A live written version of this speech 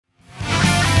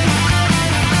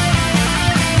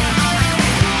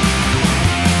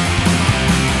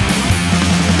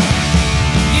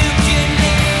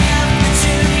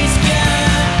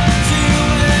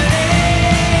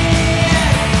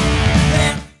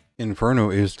Inferno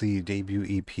is the debut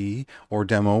EP or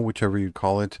demo, whichever you'd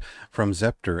call it, from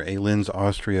Zepter, a Linz,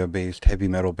 Austria-based heavy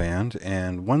metal band,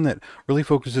 and one that really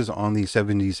focuses on the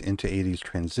 70s into 80s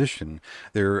transition.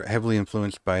 They're heavily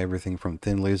influenced by everything from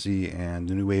Thin Lizzy and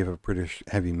the new wave of British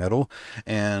heavy metal,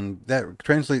 and that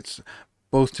translates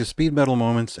both to speed metal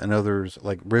moments and others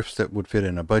like riffs that would fit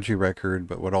in a budgie record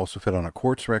but would also fit on a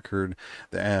quartz record.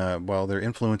 While their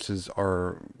influences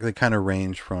are, they kind of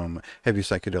range from heavy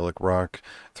psychedelic rock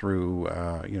through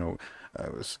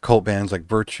cult bands like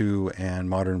Virtue and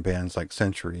modern bands like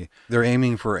Century. They're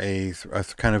aiming for a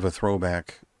kind of a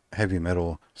throwback heavy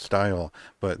metal style,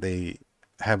 but they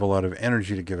have a lot of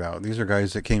energy to give out. These are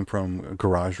guys that came from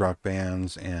garage rock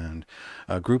bands and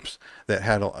groups that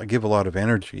give a lot of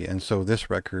energy, and so this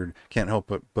record can't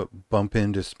help but bump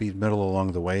into speed metal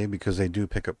along the way because they do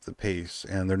pick up the pace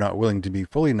and they're not willing to be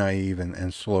fully naive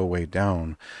and slow way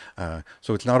down.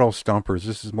 So it's not all stompers.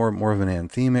 This is more of an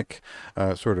anthemic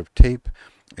sort of tape.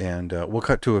 And we'll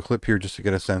cut to a clip here just to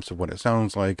get a sense of what it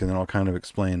sounds like, and then I'll kind of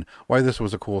explain why this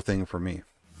was a cool thing for me.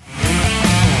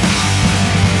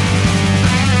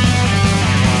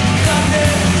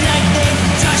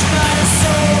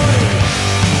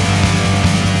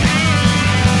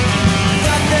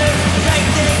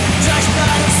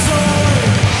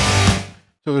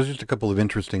 So there's just a couple of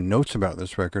interesting notes about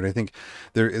this record. I think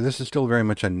this is still very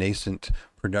much a nascent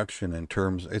production in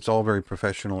terms, it's all very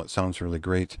professional, it sounds really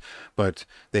great, but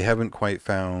they haven't quite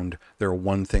found their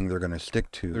one thing they're going to stick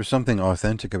to. There's something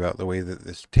authentic about the way that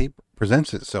this tape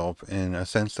presents itself, in a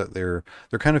sense that they're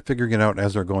kind of figuring it out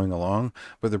as they're going along,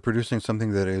 but they're producing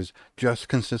something that is just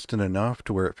consistent enough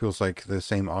to where it feels like the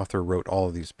same author wrote all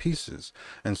of these pieces,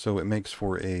 and so it makes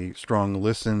for a strong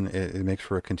listen. It makes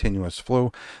for a continuous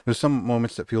flow. There's some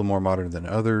moments that feel more modern than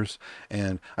others,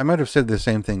 and I might have said the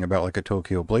same thing about like a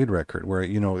Tokyo Blade record,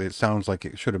 where it sounds like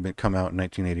it should have been come out in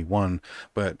 1981,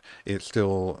 but it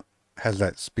still has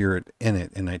that spirit in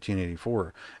it in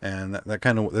 1984, and that's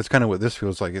kind of what this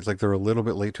feels like. It's like they're a little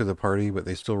bit late to the party, but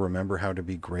they still remember how to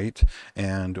be great.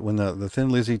 And when the Thin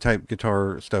Lizzy type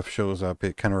guitar stuff shows up,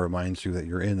 it kind of reminds you that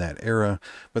you're in that era,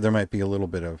 but there might be a little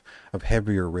bit of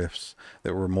heavier riffs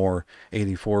that were more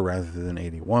 84 rather than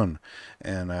 81,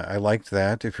 and I liked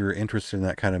that. If you're interested in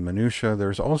that kind of minutia,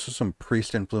 there's also some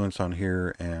Priest influence on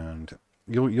here, and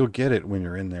you'll get it when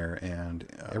you're in there, and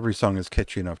every song is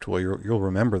catchy enough to where you'll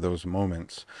remember those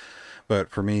moments. But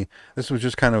for me, this was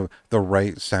just kind of the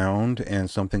right sound and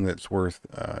something that's worth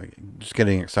just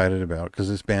getting excited about, because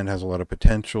this band has a lot of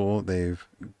potential. They've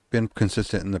been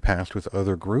consistent in the past with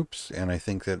other groups, and I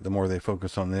think that the more they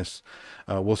focus on this,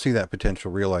 we'll see that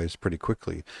potential realized pretty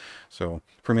quickly. So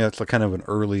for me, that's like kind of an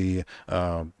early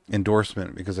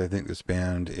endorsement, because I think this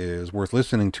band is worth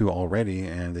listening to already,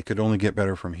 and they could only get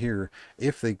better from here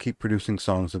if they keep producing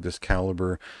songs of this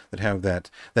caliber that have that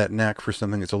knack for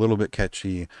something that's a little bit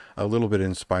catchy, a little bit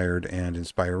inspired and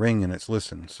inspiring in its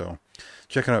listen. So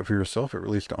check it out for yourself. It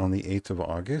released on the 8th of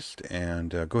August,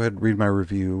 and go ahead and read my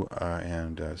review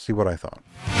and see what I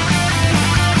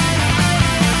thought.